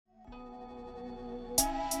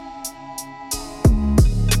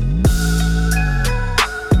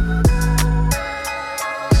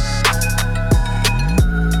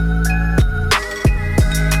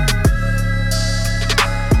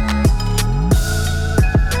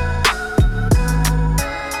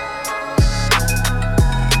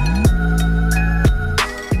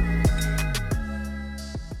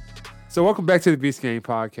So welcome back to the Beast Game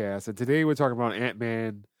podcast. And today we're talking about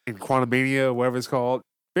Ant-Man and Quantumania, whatever it's called.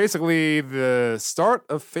 Basically, the start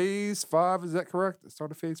of Phase 5. Is that correct? The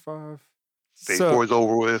start of Phase 5? Phase 4 is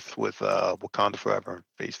over with Wakanda Forever.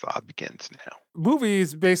 Phase 5 begins now. Movie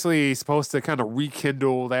is basically supposed to kind of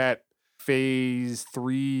rekindle that Phase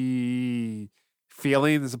 3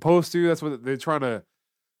 feeling as opposed to. That's what they're trying to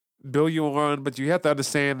build you on. But you have to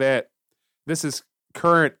understand that this is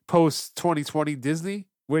current post-2020 Disney,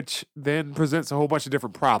 which then presents a whole bunch of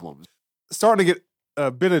different problems. Starting to get a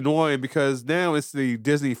bit annoying because now it's the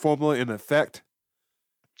Disney formula in effect.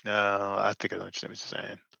 I think I understand what you're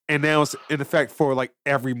saying. And now it's in effect for like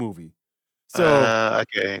every movie. So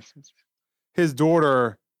okay. His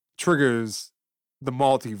daughter triggers the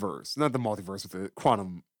multiverse. Not the multiverse, but the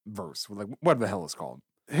quantum verse. Like whatever the hell it's called.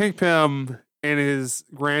 Hank Pym and his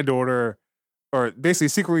granddaughter are basically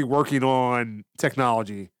secretly working on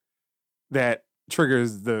technology that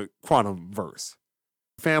triggers the quantum verse.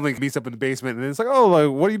 Family meets up in the basement and it's like, oh, like,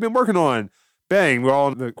 what have you been working on? Bang, we're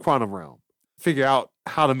all in the quantum realm. Figure out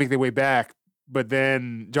how to make their way back, but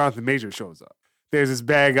then Jonathan Major shows up. There's this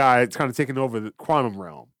bad guy that's kind of taking over the quantum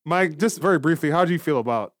realm. Mike, just very briefly, how do you feel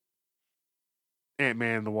about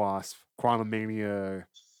Ant-Man and the Wasp, Quantumania?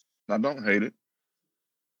 I don't hate it.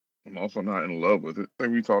 I'm also not in love with it. I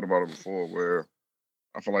think we talked about it before where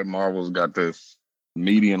I feel like Marvel's got this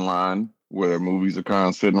median line where their movies are kind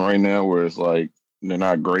of sitting right now where it's like they're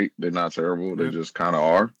not great, they're not terrible, they just kind of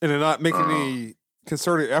are. And they're not making any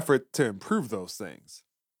concerted effort to improve those things.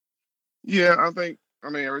 Yeah, I mean,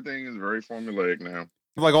 everything is very formulaic now.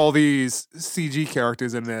 Like all these CG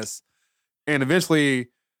characters in this, and eventually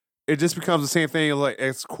it just becomes the same thing like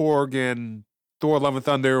X-Korg and Thor Love and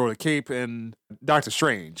Thunder or the Cape and Doctor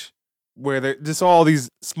Strange, where they're just all these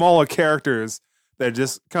smaller characters that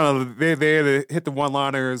just kind of, they're there to hit the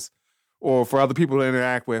one-liners or for other people to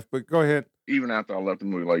interact with. But go ahead. Even after I left the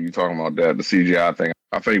movie, like you talking about that, the CGI thing,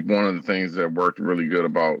 I think one of the things that worked really good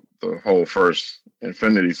about the whole first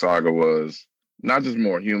Infinity Saga was not just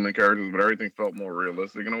more human characters, but everything felt more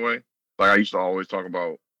realistic in a way. Like I used to always talk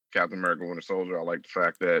about Captain America Winter Soldier. I like the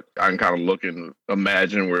fact that I can kind of look and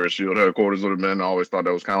imagine where SHIELD headquarters would have been. I always thought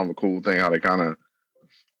that was kind of a cool thing, how they kind of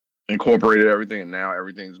incorporated everything, and now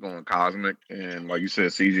everything's going cosmic and, like you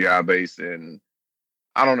said, CGI based. And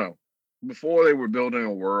I don't know. Before they were building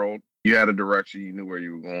a world, you had a direction, you knew where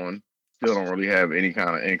you were going. Still don't really have any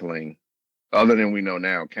kind of inkling other than we know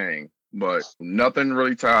now, Kang. But nothing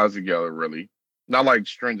really ties together, really. Not like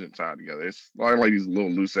stringent tied together. It's like these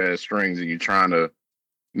little loose ass strings and you're trying to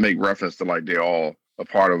make reference to like they're all a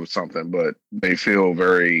part of something, but they feel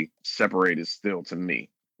very separated still to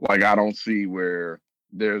me. Like I don't see where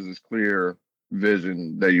there's this clear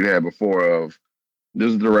vision that you had before of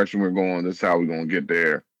this is the direction we're going, this is how we're going to get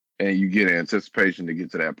there. And you get anticipation to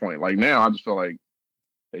get to that point. Like now, I just feel like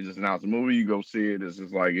they just announced a movie, you go see it. It's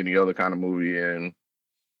just like any other kind of movie, and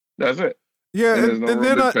that's it. Yeah, and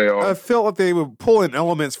then I felt like they were pulling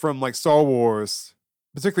elements from like Star Wars,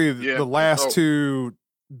 particularly the last two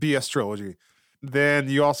BS trilogy. Then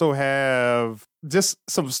you also have just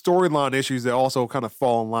some storyline issues that also kind of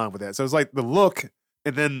fall in line with that. So it's like the look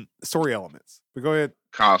and then story elements. But go ahead.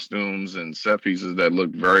 Costumes and set pieces that look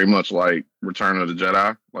very much like Return of the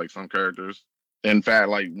Jedi, like some characters. In fact,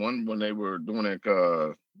 like when they were doing it,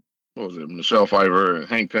 what was it? Michelle Pfeiffer and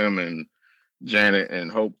Hank Pym and Janet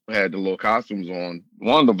and Hope had the little costumes on.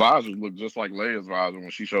 One of the visors looked just like Leia's visor when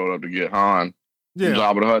she showed up to get Han. Yeah.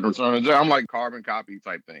 Jabba the Hutt and Return of the Jedi. I'm like carbon copy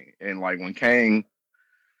type thing. And like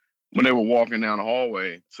when they were walking down the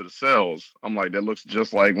hallway to the cells, I'm like, that looks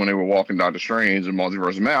just like when they were walking Doctor Strange and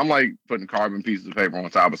Multiverse of Man. I'm like putting carbon pieces of paper on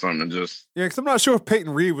top of something and just... Yeah, because I'm not sure if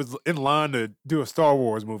Peyton Reed was in line to do a Star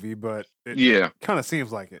Wars movie, but it kind of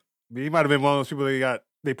seems like it. I mean, he might have been one of those people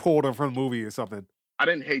they pulled him from the movie or something. I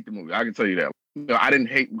didn't hate the movie. I can tell you that. I didn't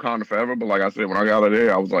hate Wakanda Forever, but like I said, when I got out of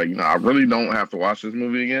there, I was like, I really don't have to watch this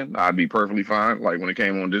movie again. I'd be perfectly fine. Like when it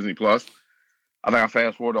came on Disney Plus, I think I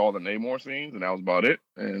fast forwarded all the Namor scenes, and that was about it,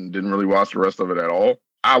 and didn't really watch the rest of it at all.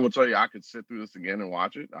 I would tell you I could sit through this again and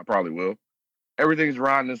watch it. I probably will. Everything's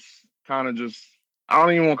riding this kind of just, I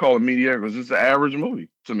don't even want to call it mediocre. It's just an average movie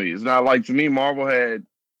to me. It's not like, to me, Marvel had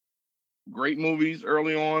great movies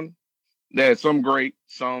early on. They had some great,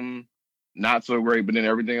 some not so great, but then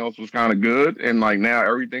everything else was kind of good. And like now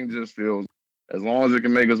everything just feels, as long as it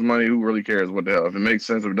can make us money, who really cares what the hell? If it makes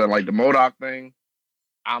sense, if it doesn't, like the MODOK thing,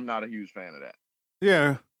 I'm not a huge fan of that.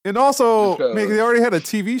 Yeah. And also, they already had a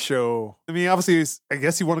TV show. I mean, obviously, I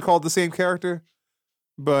guess you want to call it the same character,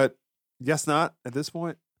 but guess not at this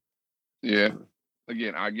point. Yeah.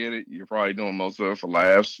 Again, I get it. You're probably doing most of it for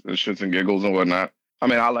laughs and shits and giggles and whatnot. I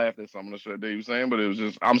mean, I laughed at some of the shit they was saying, but it was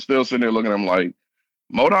just I'm still sitting there looking at him like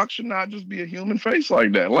MODOK should not just be a human face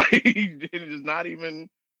like that. Like it is not even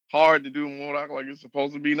hard to do MODOK like it's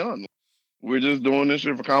supposed to be done. We're just doing this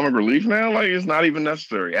shit for comic relief now. Like it's not even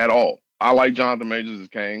necessary at all. I like Jonathan Majors as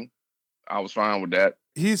Kang. I was fine with that.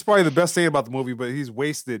 He's probably the best thing about the movie, but he's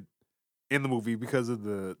wasted in the movie because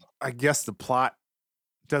of I guess the plot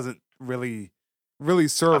doesn't really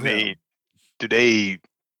serve him. Do they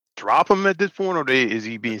drop him at this point, or is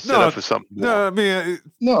he being set up for something more? No, I mean,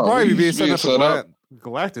 probably being set up for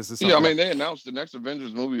Galactus or something. Yeah, I mean, they announced the next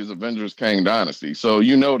Avengers movie is Avengers Kang Dynasty, so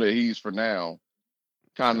you know that he's for now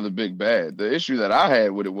kind of the big bad. The issue that I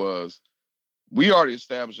had with it was we already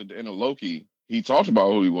established at the end of Loki, he talked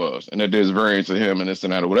about who he was and that there's variants of him and this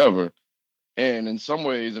and that or whatever. And in some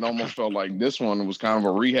ways, it almost felt like this one was kind of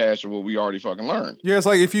a rehash of what we already fucking learned. Yeah, it's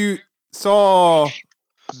like if you saw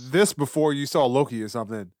this before you saw Loki or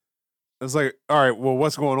something, it's like, all right, well,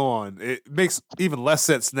 what's going on? It makes even less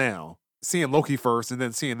sense now, seeing Loki first and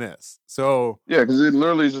then seeing this. So yeah, because it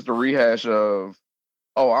literally is just a rehash of,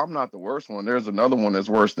 oh, I'm not the worst one. There's another one that's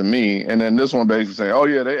worse than me. And then this one basically saying, oh,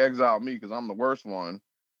 yeah, they exiled me because I'm the worst one.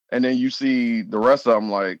 And then you see the rest of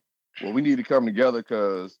them like, well, we need to come together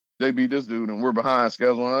because they beat this dude and we're behind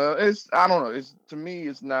schedule. I don't know. To me,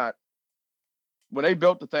 it's not. When they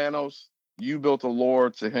built the Thanos, you built a lore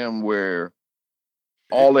to him where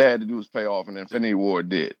all they had to do was pay off, and Infinity War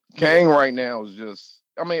did. Kang right now is just,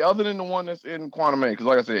 I mean, other than the one that's in Quantumania, because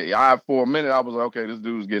like I said, for a minute I was like, okay, this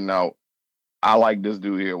dude's getting out. I like this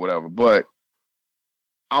dude here, whatever. But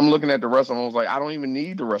I'm looking at the rest of them. I was like, I don't even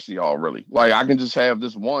need the rest of y'all, really. Like, I can just have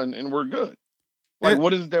this one and we're good. Like,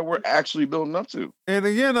 what is it that we're actually building up to? And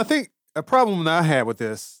again, I think a problem that I had with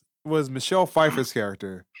this was Michelle Pfeiffer's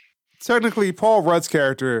character. Technically, Paul Rudd's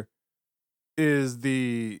character is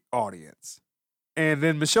the audience. And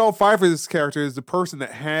then Michelle Pfeiffer's character is the person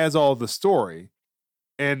that has all the story,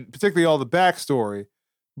 and particularly all the backstory,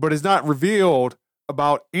 but is not revealed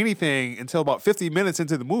about anything until about 50 minutes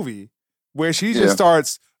into the movie, where she just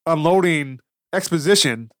starts unloading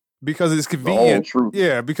exposition because it's convenient.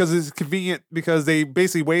 Yeah, because it's convenient because they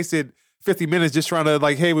basically wasted 50 minutes just trying to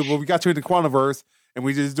like, hey, we got you in the Quantumverse and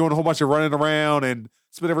we just doing a whole bunch of running around and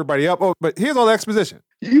split everybody up. Oh, but here's all the exposition.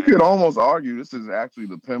 You could almost argue this is actually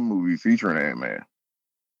the Pym movie featuring Ant-Man.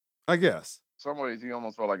 I guess. In some ways, he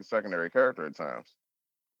almost felt like a secondary character at times.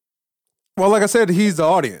 Well, like I said, he's the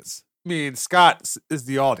audience. I mean, Scott is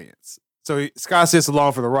the audience. So Scott's just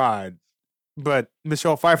along for the ride. But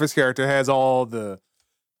Michelle Pfeiffer's character has all the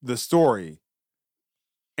story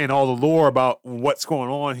and all the lore about what's going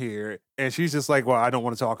on here. And she's just like, well, I don't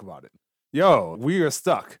want to talk about it. Yo, we are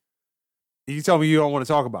stuck. You tell me you don't want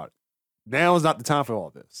to talk about it. Now is not the time for all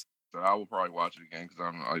this. So I will probably watch it again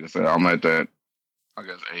because like I said, I'm at that, I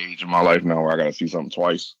guess, age in my life now where I got to see something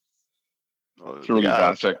twice. Truly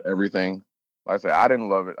dissect everything. Like I said, I didn't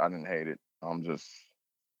love it. I didn't hate it.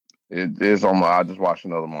 It is on I just watched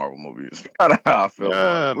another Marvel movie. It's kind of how I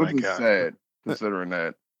feel. Which is sad considering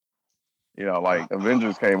that, like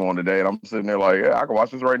Avengers came on today and I'm sitting there like, yeah, I can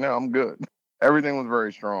watch this right now. I'm good. Everything was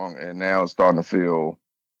very strong and now it's starting to feel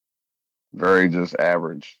very just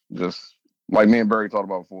average. Just like me and Barry talked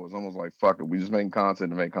about before. It's almost like, fuck it. We just making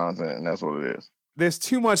content to make content and that's what it is. There's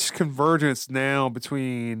too much convergence now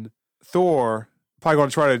between Thor, probably going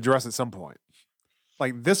to try to address at some point.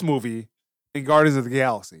 Like this movie and Guardians of the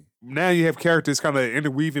Galaxy. Now you have characters kind of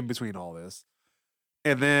interweaving between all this.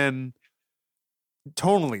 And then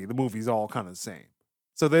tonally, the movie's all kind of the same.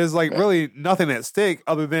 So there's like really nothing at stake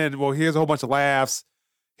other than, well, here's a whole bunch of laughs.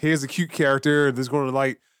 Here's a cute character that's going to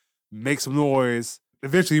like make some noise.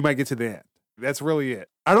 Eventually you might get to the end. That's really it.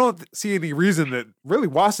 I don't see any reason to really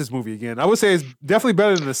watch this movie again. I would say it's definitely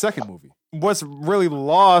better than the second movie. What's really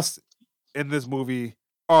lost in this movie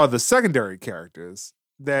are the secondary characters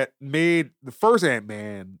that made the first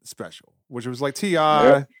Ant-Man special, which was like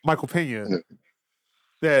T.I., Michael Pena,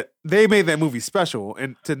 that they made that movie special,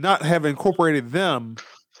 and to not have incorporated them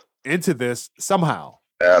into this somehow.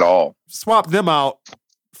 At all. Swap them out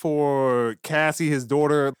for Cassie, his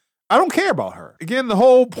daughter. I don't care about her. Again, the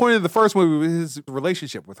whole point of the first movie was his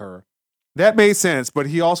relationship with her. That made sense, but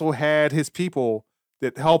he also had his people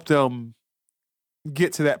that helped him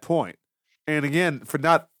get to that point. And again, for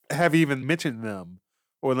not have even mentioned them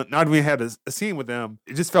or not even had a scene with them,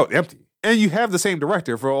 it just felt empty. And you have the same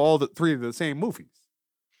director for all the three of the same movies.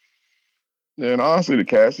 Yeah, and honestly, the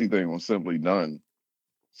Cassie thing was simply done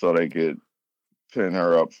so they could pin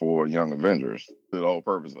her up for Young Avengers. The whole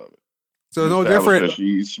purpose of it. So no different.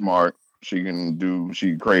 She's smart. She can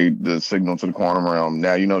create the signal to the quantum realm.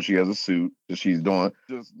 Now you know she has a suit that she's doing.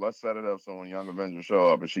 Just let's set it up so when Young Avengers show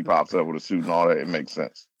up and she pops up with a suit and all that, it makes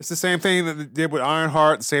sense. It's the same thing that they did with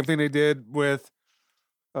Ironheart, the same thing they did with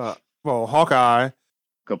Hawkeye.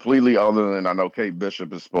 Completely other than I know Kate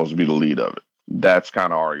Bishop is supposed to be the lead of it. That's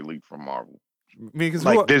kind of already leaked from Marvel. I mean, because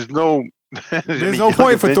Like, there's no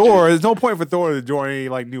point for Thor. There's no point for Thor to join any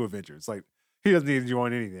like new Avengers. Like he doesn't need to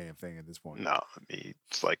join any damn thing at this point. No, I mean,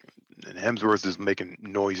 it's like Hemsworth is making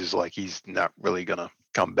noises like he's not really gonna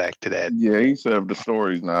come back to that. Yeah, he said if the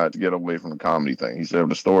story's not to get away from the comedy thing. He said if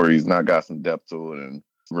the story's not got some depth to it and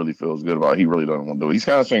really feels good about it, he really doesn't want to do it. He's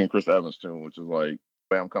kind of saying Chris Evans too, which is like,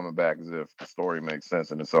 I'm coming back as if the story makes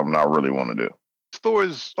sense and it's something I really want to do. Thor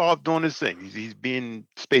is off doing his thing. He's being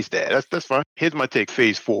space dad. That's fine. Here's my take: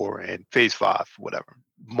 Phase 4 and Phase 5, whatever.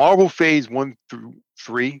 Marvel Phase 1 through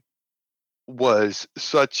 3 was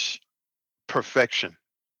such perfection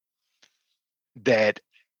that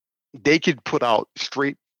they could put out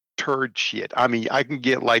straight turd shit. I mean, I can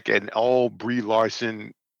get like an all Brie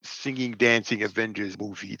Larson singing, dancing Avengers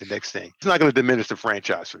movie, the next thing. It's not going to diminish the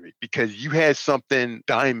franchise for me because you had something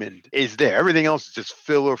diamond is there. Everything else is just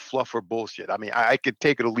filler, fluffer bullshit. I mean, I could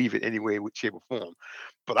take it or leave it any way, shape, or form.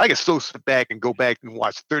 But I can still sit back and go back and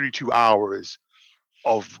watch 32 hours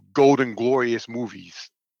of golden, glorious movies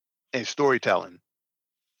and storytelling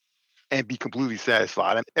and be completely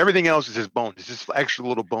satisfied. And everything else is just bonus. It's just extra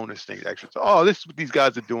little bonus things. Extra. So, this is what these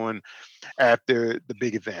guys are doing after the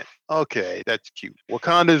big event. Okay, that's cute.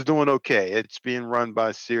 Wakanda's doing okay. It's being run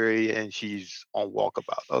by Siri and she's on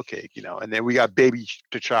walkabout. Okay, and then we got baby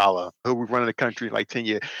T'Challa who we're running the country in like 10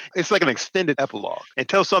 years. It's like an extended epilogue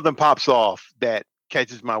until something pops off that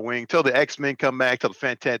catches my wing, till the X-Men come back, till the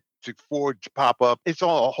Fantastic Four pop up. It's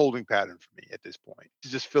all a holding pattern for me at this point.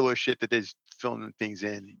 It's just filler shit that they're filling things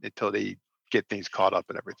in until they get things caught up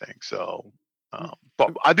and everything. So,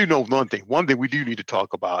 but I do know one thing. One thing we do need to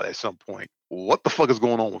talk about at some point. What the fuck is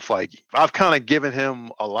going on with Feige? I've kind of given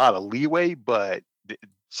him a lot of leeway, but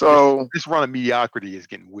this run of mediocrity is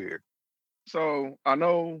getting weird. So I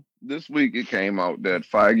know this week it came out that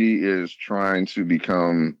Feige is trying to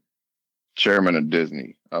become chairman of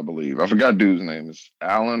Disney, I believe. I forgot dude's name. It's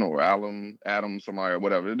Adam, somebody or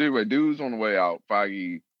whatever. Anyway, dude's on the way out.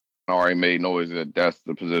 Feige already made noise that that's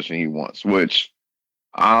the position he wants, which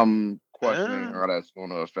I'm questioning how that's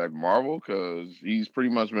going to affect Marvel because he's pretty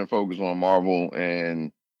much been focused on Marvel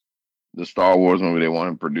and the Star Wars movie they want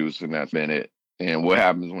him to produce, and that's been it. And what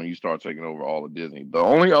happens when you start taking over all of Disney? The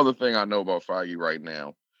only other thing I know about Feige right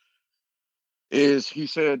now is he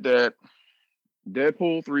said that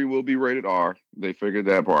Deadpool 3 will be rated R. They figured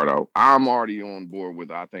that part out. I'm already on board with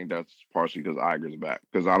it. I think that's partially because Iger's back,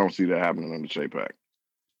 because I don't see that happening in the Chapek.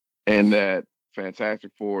 And that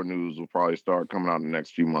Fantastic Four news will probably start coming out in the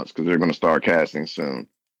next few months because they're going to start casting soon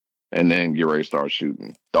and then get ready to start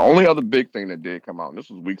shooting. The only other big thing that did come out, and this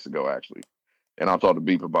was weeks ago actually, and I talked to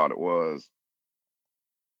Beep about it, was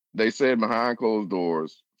they said behind closed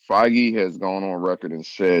doors, Feige has gone on record and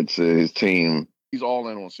said to his team, he's all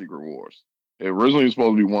in on Secret Wars. It originally was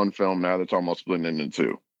supposed to be one film. Now they're talking about splitting it into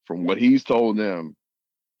two. From what he's told them,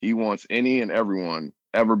 he wants any and everyone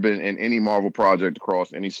ever been in any Marvel project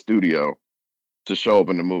across any studio to show up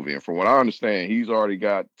in the movie. And from what I understand, he's already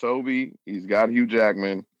got Toby, he's got Hugh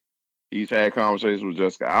Jackman, he's had conversations with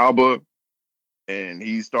Jessica Alba, and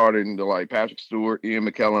he's starting to like Patrick Stewart, Ian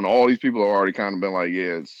McKellen. All these people have already kind of been like,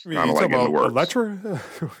 yeah, it's kind of like in the works. Electra?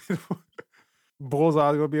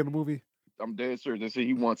 Bullseye going to be in the movie? I'm dead serious. They say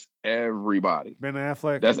he wants everybody. Ben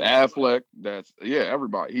Affleck. That's Affleck. That's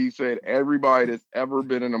everybody. He said everybody that's ever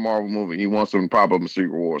been in a Marvel movie, he wants them to pop up in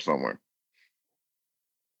Secret War somewhere.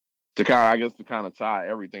 To kind of tie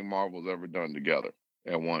everything Marvel's ever done together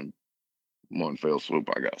at one fell swoop,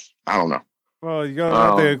 I guess. I don't know. Well, you're gonna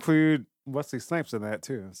have to include Wesley Snipes in that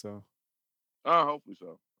too. So hopefully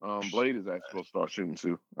so. Blade is actually supposed to start shooting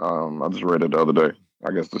too. I just read it the other day. I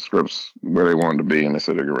guess the script's where they wanted to be, and they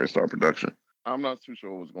said they're ready to start production. I'm not too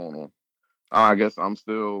sure what's going on. I guess I'm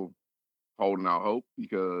still holding out hope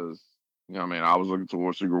because, I was looking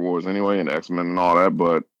towards Secret Wars anyway and X-Men and all that,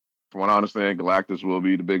 but from what I understand, Galactus will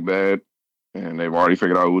be the big bad, and they've already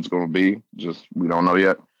figured out who it's going to be. Just, we don't know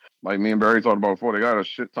yet. Like me and Barry talked about before, they got a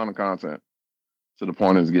shit ton of content to the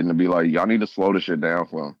point it's getting to be like, y'all need to slow the shit down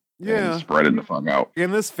for them. Yeah. And spread it the fuck out. In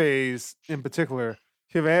this phase, in particular,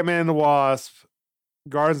 you have Ant-Man and the Wasp,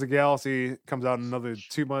 Guardians of the Galaxy comes out in another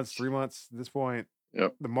 2 months, 3 months at this point.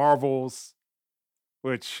 Yep. The Marvels,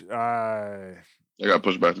 which they got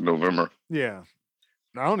pushed back to November. Yeah.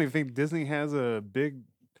 I don't even think Disney has a big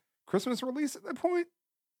Christmas release at that point.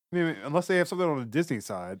 I mean, unless they have something on the Disney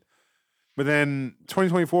side. But then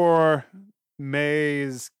 2024, May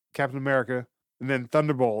is Captain America, and then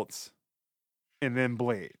Thunderbolts, and then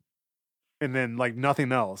Blade. And then like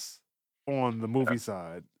nothing else on the movie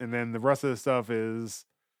side. And then the rest of the stuff is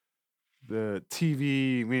the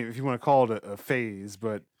TV. I mean, if you want to call it a phase,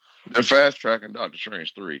 but They're fast tracking Doctor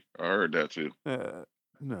Strange 3. I heard that too.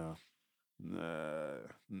 no. Yeah,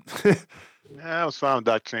 I was fine with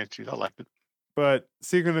Doctor Strange 2. I liked it. But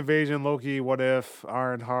Secret Invasion, Loki, What If,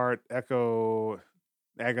 Ironheart, Echo,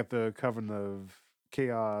 Agatha, Coven of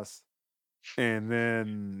Chaos, and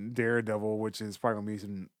then Daredevil, which is probably gonna be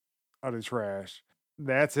some utter trash.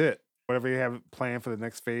 That's it. Whatever you have planned for the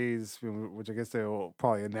next phase, which I guess they'll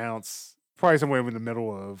probably announce probably somewhere in the middle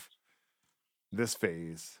of this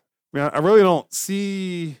phase. I mean, I really don't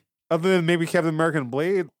see, other than maybe Captain America and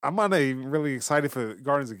Blade, I'm not even really excited for the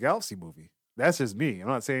Guardians of the Galaxy movie. That's just me. I'm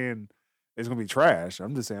not saying it's going to be trash.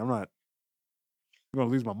 I'm just saying I'm going to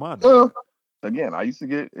lose my mind. Well, again, I used to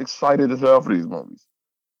get excited as hell for these movies.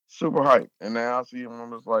 Super hyped. And now I see them,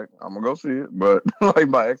 I'm just like, I'm going to go see it. But like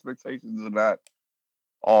my expectations are not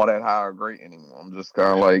all that high or great anymore. I'm just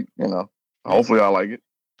kind of like, hopefully I like it.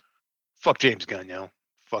 Fuck James Gunn, yo.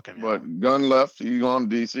 Fuck him. But Gunn left. He's going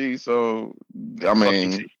to DC. So, I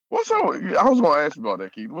mean, what's up? I was going to ask you about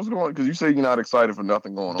that, Keith. What's going on? Because you say you're not excited for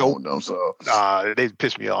nothing going on with them. So, they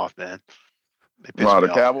pissed me off, man. The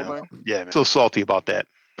Cavill thing? Yeah, man. So salty about that.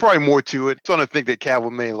 Probably more to it. Starting to think that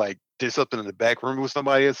Cavill may did something in the back room with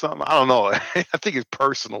somebody or something. I don't know. I think it's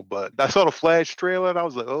personal, but I saw the Flash trailer and I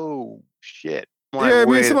was like, oh shit. Yeah, I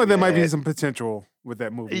mean, it seems like there might be some potential with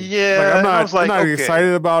that movie. Yeah, I'm not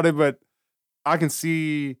excited about it, but I can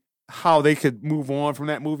see how they could move on from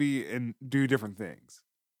that movie and do different things.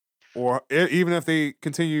 Or even if they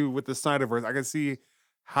continue with the Snyderverse, I can see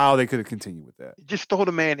how they could continue with that. Just throw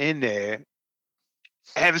the man in there,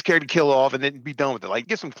 have his character kill off, and then be done with it. Like,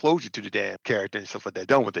 get some closure to the damn character and stuff like that.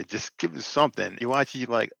 Done with it. Just give it something. You watch it, you're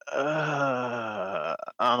like, I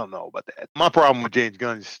don't know about that. My problem with James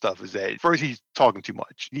Gunn's stuff is that first he's talking too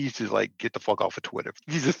much. He needs to get the fuck off of Twitter.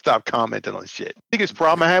 He needs to stop commenting on shit. The biggest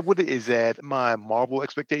problem I have with it is that my Marvel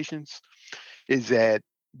expectations is that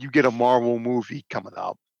you get a Marvel movie coming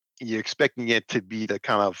out. You're expecting it to be the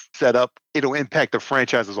kind of setup. It'll impact the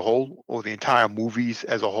franchise as a whole or the entire movies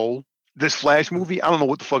as a whole. This Flash movie, I don't know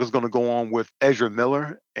what the fuck is going to go on with Ezra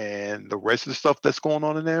Miller and the rest of the stuff that's going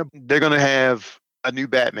on in there. They're going to have a new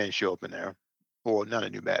Batman show up in there. Or not a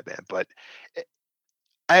new Batman, but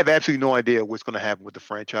I have absolutely no idea what's going to happen with the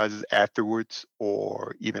franchises afterwards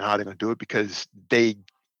or even how they're going to do it because they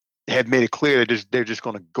have made it clear that they're just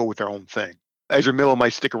going to go with their own thing. Ezra Miller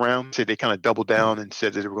might stick around. Say they kind of doubled down and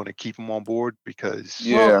said that they were going to keep him on board because...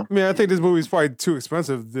 Well, I mean, I think this movie is probably too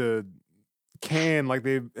expensive to can like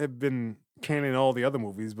they have been canning all the other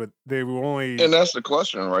movies, but they were only... And that's the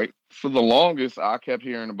question, right? For the longest, I kept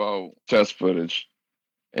hearing about test footage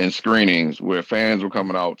and screenings where fans were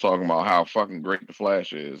coming out talking about how fucking great the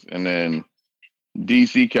Flash is. And then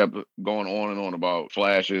DC kept going on and on about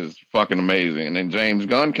Flash is fucking amazing. And then James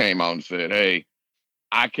Gunn came out and said, hey,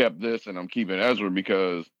 I kept this and I'm keeping Ezra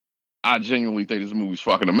because I genuinely think this movie's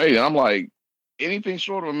fucking amazing. I'm like, anything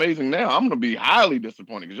short of amazing now, I'm going to be highly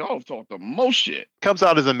disappointed because y'all have talked the most shit. Comes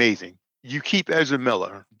out as amazing. You keep Ezra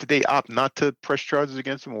Miller. Did they opt not to press charges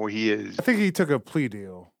against him or he is? I think he took a plea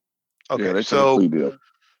deal. Okay, yeah, they took a plea deal.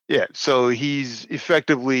 Yeah, so he's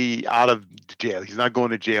effectively out of jail. He's not going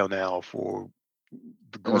to jail now for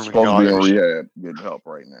the grooming. He's supposed to be in rehab, getting help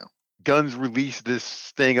right now. Gunn's released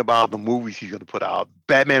this thing about the movies he's going to put out.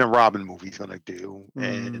 Batman and Robin movie he's going to do.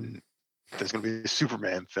 And there's going to be a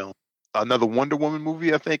Superman film. Another Wonder Woman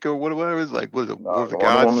movie, I think, or whatever it is. Like, what is it? Wonder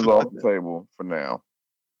Woman's off the table for now.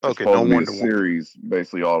 Okay, no Wonder Woman. series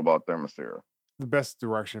basically all about Themyscira. The best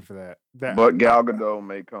direction for that. But Gal Gadot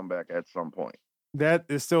may come back at some point. That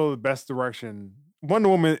is still the best direction. Wonder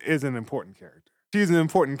Woman is an important character. She's an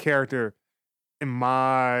important character in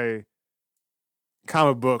my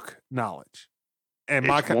comic book knowledge. And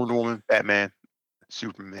it's Wonder Woman, Batman,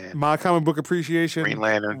 Superman. My comic book appreciation, Green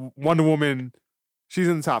Lantern. Wonder Woman, she's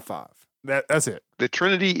in the top 5. That's it. The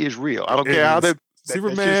Trinity is real. I don't care how they're...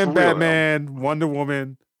 Superman, Batman, Wonder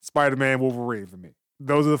Woman, Spider-Man, Wolverine for me.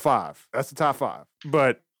 Those are the 5. That's the top 5.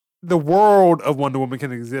 But the world of Wonder Woman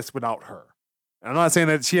can exist without her. I'm not saying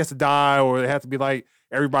that she has to die or it has to be like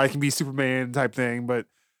everybody can be Superman type thing, but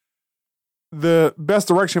the best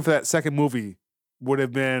direction for that second movie would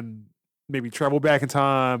have been maybe travel back in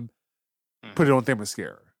time, put it on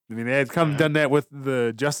Themyscira. I mean, they had kind of done that with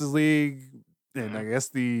the Justice League and I guess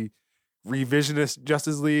the revisionist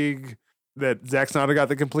Justice League that Zack Snyder got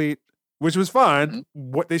to complete. which was fine.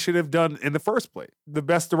 What they should have done in the first place. The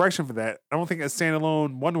best direction for that. I don't think a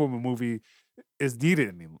standalone Wonder Woman movie is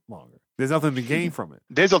needed any longer. There's nothing to gain from it.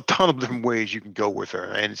 There's a ton of different ways you can go with her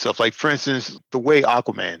and stuff. Like, for instance, the way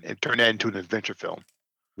Aquaman, and turn that into an adventure film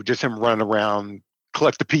with just him running around,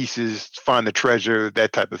 collect the pieces, find the treasure,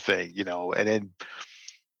 that type of thing, and then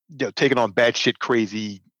taking on batshit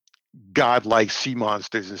crazy godlike sea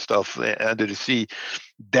monsters and stuff under the sea.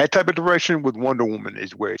 That type of direction with Wonder Woman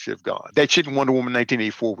is where it should have gone. That shit in Wonder Woman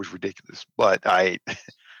 1984 was ridiculous, but I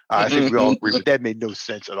think we all agree with that. Made no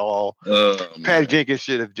sense at all. Patty Jenkins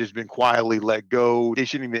should have just been quietly let go. They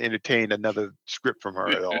shouldn't even entertain another script from her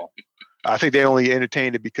at all. I think they only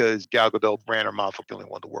entertained it because Gal Gadot ran her mouth. They only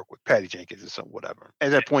wanted to work with Patty Jenkins or something, whatever.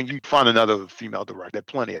 At that point, you find another female director. There are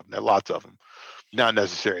plenty of them. There are lots of them. Not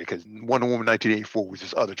necessary, because Wonder Woman 1984 was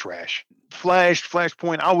just utter trash.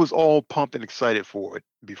 Flashpoint, I was all pumped and excited for it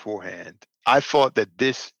beforehand. I thought that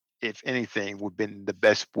this, if anything, would have been the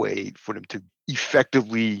best way for them to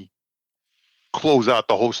effectively close out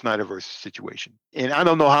the whole Snyderverse situation. And I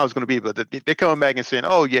don't know how it's going to be, but they're coming back and saying,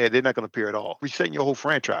 oh, yeah, they're not going to appear at all. Resetting your whole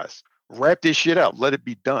franchise. Wrap this shit up. Let it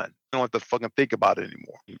be done. I don't have to fucking think about it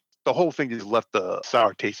anymore. The whole thing just left a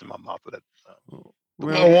sour taste in my mouth with that.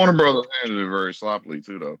 Well, Warner Brothers handled it very sloppily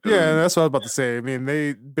too, though. Yeah, that's what I was about to say. I mean,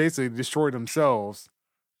 they basically destroyed themselves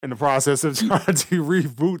in the process of trying to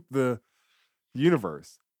reboot the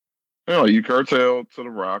universe. You curtailed to The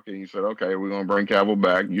Rock, and you said, okay, we're going to bring Cavill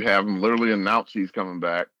back. You have him literally announce he's coming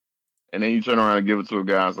back. And then you turn around and give it to a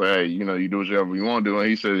guy and say, hey, you do whatever you want to do. And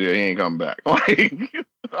he says, yeah, he ain't coming back. Like,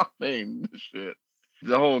 I mean, shit.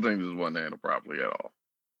 The whole thing just wasn't handled properly at all.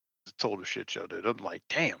 It's a total shit show, dude. I'm like,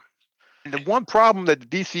 damn. And the one problem that the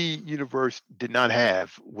DC universe did not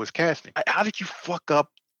have was casting. How did you fuck up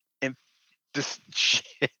and this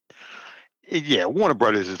shit? Yeah, Warner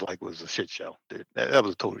Brothers was a shit show, dude. That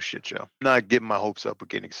was a total shit show. Not getting my hopes up, but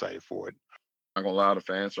getting excited for it. I'm not gonna lie, the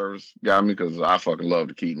fan service got me because I fucking love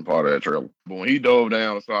the Keaton part of that trailer. But when he dove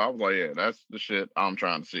down and saw, I was like, yeah, that's the shit I'm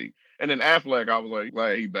trying to see. And then Affleck, I was like,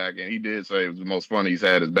 glad he back, and he did say it was the most fun he's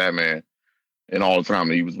had as Batman in all the time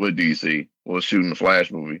that he was with DC, was shooting the Flash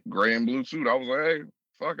movie. Gray and blue suit, I was like, hey,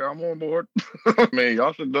 fuck it, I'm on board. I mean,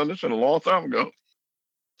 y'all should have done this shit a long time ago.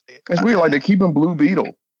 It's weird, like they're keeping Blue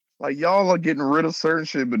Beetle. Like, y'all are getting rid of certain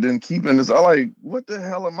shit, but then keeping this. I'm like, what the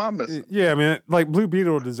hell am I missing? Yeah, I mean, like, Blue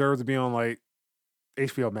Beetle deserves to be on, like,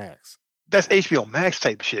 HBO Max. That's HBO Max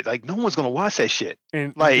type shit. Like, no one's gonna watch that shit.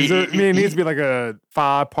 And like, it needs to be like a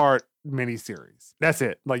 5-part miniseries. That's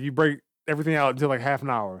it. Like, you break everything out into like half an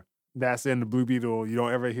hour. That's in the Blue Beetle. You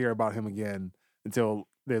don't ever hear about him again until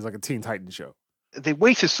there's like a Teen Titans show. They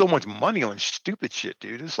wasted so much money on stupid shit,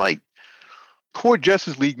 dude. It's like core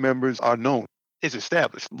Justice League members are known. It's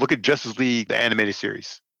established. Look at Justice League, the animated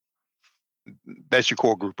series. That's your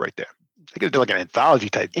core group right there. They could do like an anthology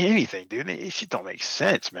type anything, dude. It shit don't make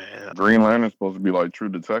sense, man. Green Lantern's supposed to be like True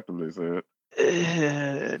Detective, they said.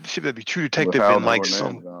 It should be True Detective in like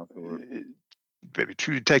some maybe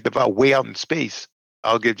True Detective out way out in space.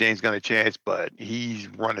 I'll give James Gunn a chance, but he's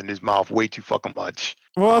running his mouth way too fucking much.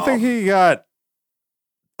 Well, I think he got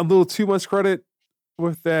a little too much credit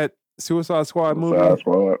with that Suicide Squad movie.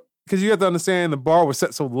 Because you have to understand the bar was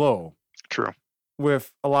set so low. True.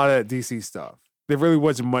 With a lot of that DC stuff. There really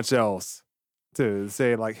wasn't much else to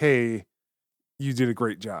say like, hey, you did a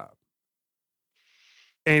great job.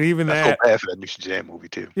 And even I feel bad for that new Shazam movie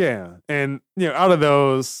too. Yeah. And out of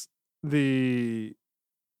those, the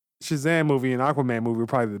Shazam movie and Aquaman movie were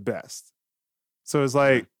probably the best. So it's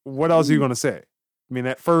like, what else are you gonna say? I mean,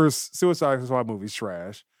 that first Suicide Squad movie's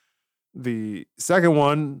trash. The second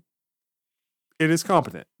one, it is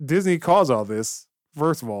competent. Disney caused all this,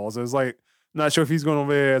 first of all. So it's like, not sure if he's going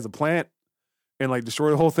over there as a plant and like destroy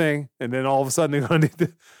the whole thing, and then all of a sudden they're going to need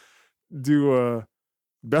to do a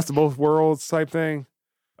best of both worlds type thing.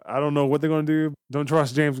 I don't know what they're going to do. Don't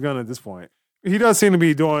trust James Gunn at this point. He does seem to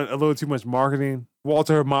be doing a little too much marketing.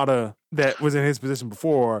 Walter Hamada, that was in his position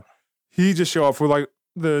before, he just show up for like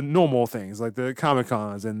the normal things, like the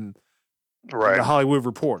Comic-Cons and the Hollywood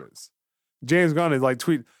Reporters. James Gunn is like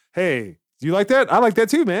tweet, hey, do you like that? I like that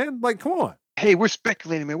too, man. Like, come on. Hey, we're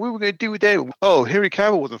speculating, man. What were we going to do with that? Oh, Henry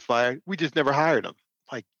Cavill wasn't fired. We just never hired him.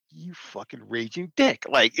 Like, you fucking raging dick.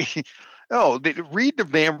 Like, read the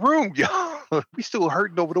damn room, yo. We still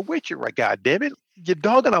hurting over The Witcher, right? God damn it. You're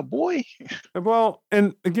dogging our boy. Well,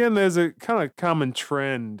 and again, there's a kind of common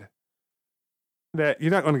trend that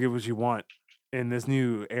you're not going to get what you want in this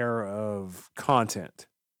new era of content.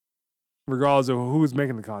 Regardless of who's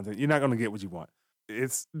making the content, you're not going to get what you want.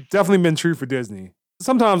 It's definitely been true for Disney.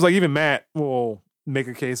 Sometimes, like, even Matt will make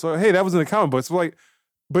a case, like, hey, that was in the comic books. Like,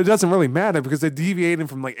 But it doesn't really matter because they're deviating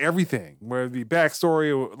from like everything, where the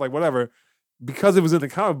backstory or like whatever, because it was in the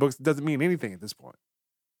comic books, it doesn't mean anything at this point.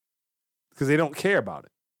 Because they don't care about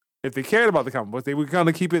it. If they cared about the comic books, they would kind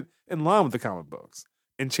of keep it in line with the comic books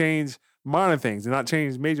and change minor things and not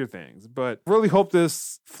change major things. But really hope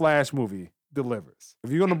this Flash movie delivers.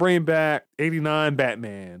 If you're going to bring back 89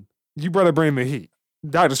 Batman, you better bring the heat.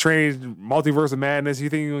 Doctor Strange, Multiverse of Madness, you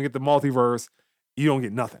think you're going to get the multiverse, you don't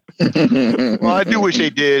get nothing. Well, I do wish they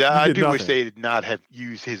did. I did do wish nothing. they did not have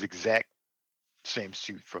used his exact same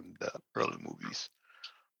suit from the early movies.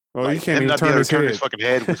 Well, Like, you can't him even not being turn able his to turn head. his fucking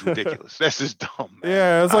head was ridiculous. That's just dumb, man.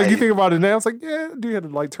 Yeah, it's like you think about it now. It's like, yeah, dude had to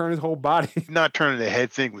like turn his whole body. Not turning the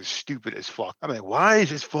head thing was stupid as fuck. I mean, why is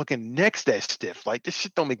his fucking neck that stiff? Like, this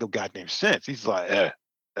shit don't make no goddamn sense. He's like,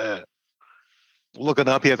 looking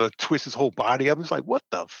up, he had to twist his whole body up. It's like, what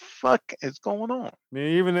the fuck is going on? I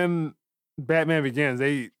mean, even in Batman Begins,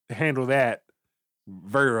 they handle that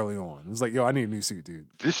very early on. It's like, yo, I need a new suit, dude.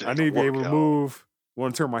 This shit I need to be work, able to yo. move.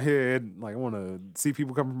 Want to turn my head. Like, I want to see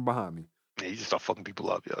people coming from behind me. Yeah, you just start fucking people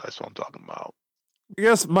up, yo. That's what I'm talking about. I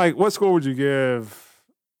guess, Mike, what score would you give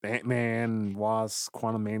Ant-Man, Wasp,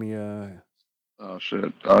 Quantumania, Oh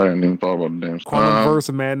shit! I hadn't even thought about the damn. Quantumverse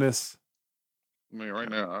of Madness? I mean, right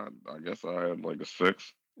now, I guess I had like a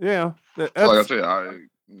 6. Yeah. Like I said,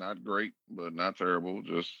 not great, but not terrible.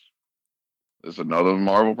 Just it's another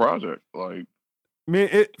Marvel project. Like, I mean,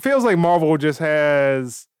 it feels like Marvel just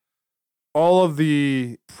has all of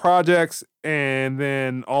the projects and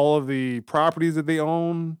then all of the properties that they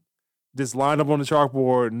own just lined up on the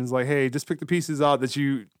chalkboard and it's like, hey, just pick the pieces out that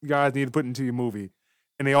you guys need to put into your movie.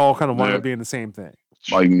 And they all kind of wind Yeah. up being the same thing.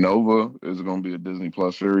 like Nova is going to be a Disney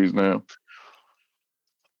Plus series now.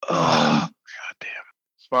 Oh, goddamn.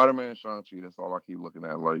 Spider-Man, Shang-Chi. That's all I keep looking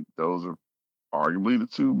at. Like, those are arguably the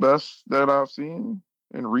two best that I've seen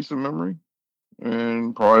in recent memory,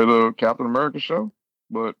 and probably the Captain America show.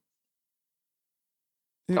 But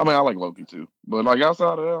I mean, I like Loki too. But like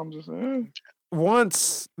outside of that, I'm just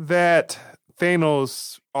Once that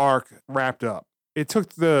Thanos arc wrapped up, it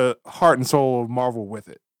took the heart and soul of Marvel with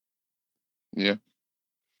it. yeah.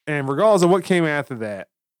 And regardless of what came after that,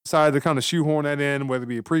 decided to kind of shoehorn that in, whether it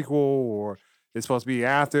be a prequel or it's supposed to be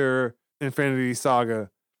after Infinity Saga,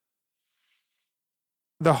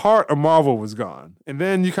 the heart of Marvel was gone. And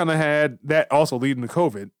then you kind of had that also leading to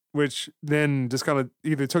COVID, which then just kind of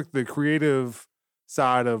either took the creative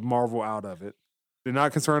side of Marvel out of it. They're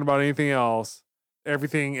not concerned about anything else.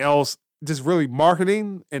 Everything else, just really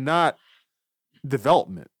marketing and not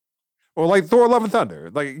development. Or like Thor Love and Thunder.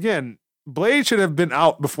 Like, again, Blade should have been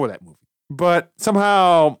out before that movie. But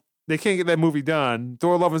somehow they can't get that movie done.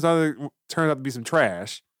 Thor Love and Thunder turned out to be some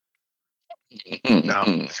trash. No,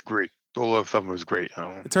 it's great. Thor Love and Thunder was great.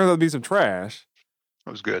 It turns out to be some trash.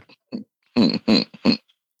 It was good.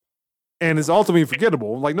 And it's ultimately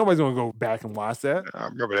forgettable. Like, nobody's going to go back and watch that. I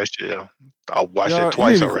remember that shit. Yeah. I watched Yeah, it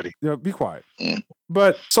twice you need to- already. Yeah, be quiet.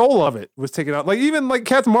 But soul of it was taken out. Like, even like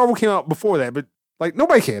Captain Marvel came out before that, but like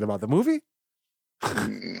nobody cared about the movie.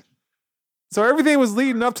 So everything was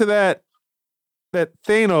leading up to that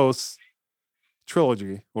Thanos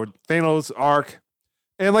trilogy or Thanos arc.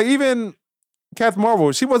 And like even Captain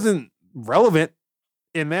Marvel, she wasn't relevant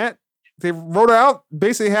in that. They wrote her out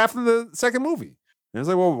basically half of the second movie. And it's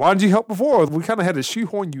like, well, why didn't you help before? We kind of had to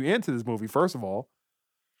shoehorn you into this movie, first of all,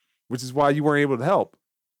 which is why you weren't able to help.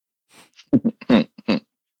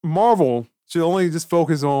 Marvel should only just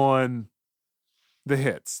focus on the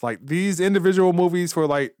hits. Like these individual movies for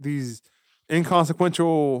like these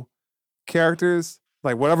inconsequential characters,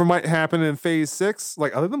 like whatever might happen in phase 6,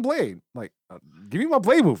 like other than Blade, like give me my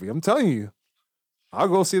Blade movie. I'm telling you, I'll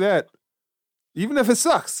go see that. Even if it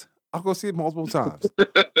sucks, I'll go see it multiple times.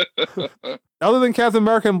 Other than Captain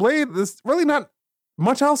America and Blade, there's really not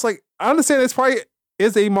much else. Like, I understand it's probably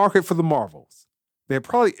is a market for the Marvels. There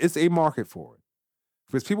probably is a market for it.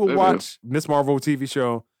 Because people It watch Miss Marvel TV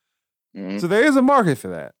show. Mhm. So there is a market for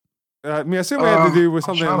that. I mean, I assume it had to do with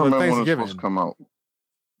I'm something trying to with remember when it was Thanksgiving. supposed to come out.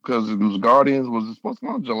 Because it was Guardians. Was it supposed to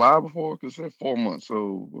come out in July before? Because it said 4 months.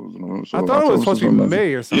 So, I thought it was supposed to be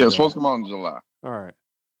May or something. Yeah, it's supposed to come out in July. All right.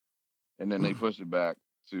 And then they pushed it back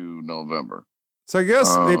to November. So I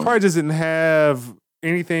guess they Um, probably just didn't have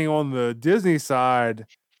anything on the Disney side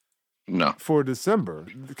No. for December,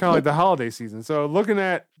 kind of like the holiday season. So looking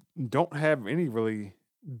at, don't have any really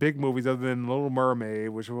big movies other than Little Mermaid,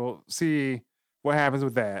 which we'll see what happens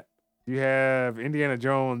with that. You have Indiana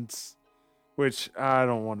Jones, which I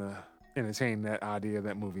don't want to entertain that idea of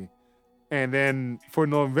that movie. And then for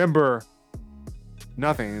November,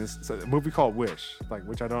 nothing. It's a movie called Wish, like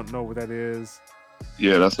which I don't know what that is.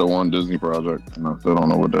 Yeah, that's the one Disney project. And I still don't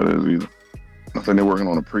know what that is either. I think they're working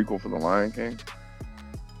on a prequel for The Lion King,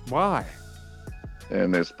 Why?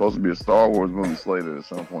 and there's supposed to be a Star Wars movie slated at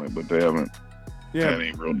some point, but they haven't Yeah, had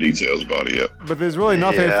any real details about it yet. but there's really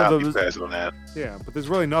nothing yeah, for I'll be those. passing on that. Yeah, but there's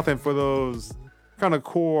really nothing for those kind of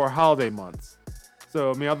core holiday months.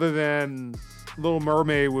 So I mean, other than Little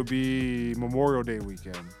Mermaid would be Memorial Day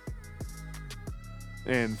weekend,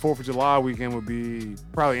 and 4th of July weekend would be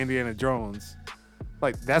probably Indiana Jones.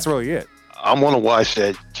 Like that's really it. I want to watch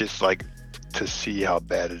that just like to see how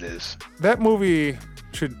bad it is. That movie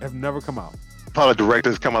should have never come out. Probably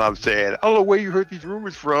directors coming out saying, "I don't know where you heard these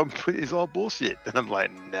rumors from, but it's all bullshit." And I'm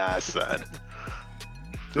like, "Nah, son."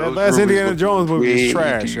 That Those last rumors Indiana look Jones movie is way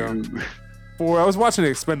trash, too- yo. For I was watching The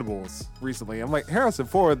Expendables recently. I'm like, Harrison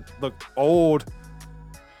Ford looked old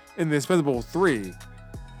in The Expendables 3,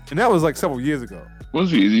 and that was like several years ago. What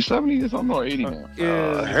is he? Is he 70 or something, or 80 now?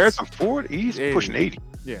 Is- Harrison Ford, he's 80. pushing 80.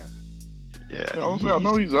 Yeah. Yeah, I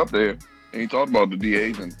know he's up there. And he talked about the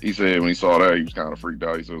DAs, and he said when he saw that, he was kind of freaked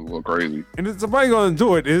out. He said it was a little crazy. And if somebody going to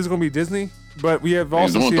do it, it is going to be Disney. But we have He's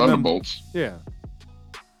also doing seen them. Thunderbolts. Yeah.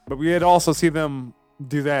 But we had also seen them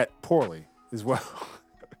do that poorly as well.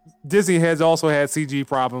 Disney has also had CG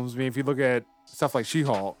problems. I mean, if you look at stuff like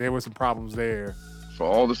She-Hulk, there were some problems there. For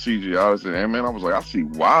all the CGI, I said, and man, I was like, I see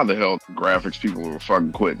why the hell graphics people were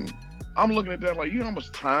fucking quitting. I'm looking at that like, you know how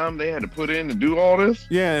much time they had to put in to do all this?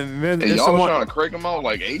 Yeah, and then And if y'all someone, trying to crank them out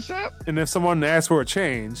like ASAP? and if someone asks for a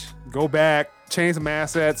change, go back, change some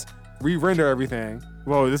assets, re-render everything.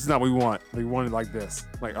 Well, this is not what we want. We want it like this.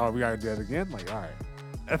 Like, oh, we got to do that again? Like, all right.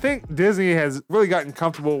 I think Disney has really gotten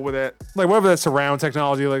comfortable with it. Like, whatever that surround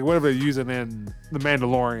technology, like whatever they're using in The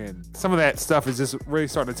Mandalorian, some of that stuff is just really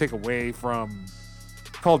starting to take away from,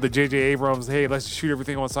 call it the J.J. Abrams, hey, let's just shoot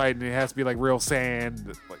everything on site and it has to be like real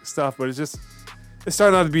sand, like stuff. But it's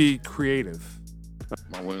starting out to be creative.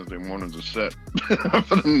 My Wednesday mornings are set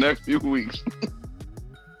for the next few weeks.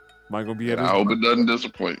 Mike gonna be at And his, I hope it doesn't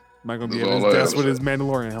disappoint. Mike gonna be That's at his all I desk have with to his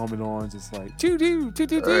Mandalorian helmet on, just like choo-doo,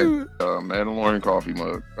 choo-doo-doo. Mandalorian coffee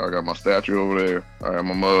mug. I got my statue over there. I have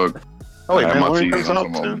my mug. Oh, wait, I have my Mandalorian tea. comes out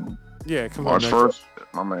I'm soon? Yeah, come March on. 1st.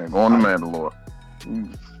 My man, going to Mandalore.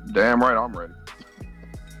 Damn right, I'm ready.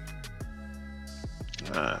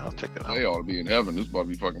 I'll check it out. They ought to be in heaven. This is about to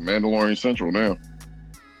be fucking Mandalorian Central now.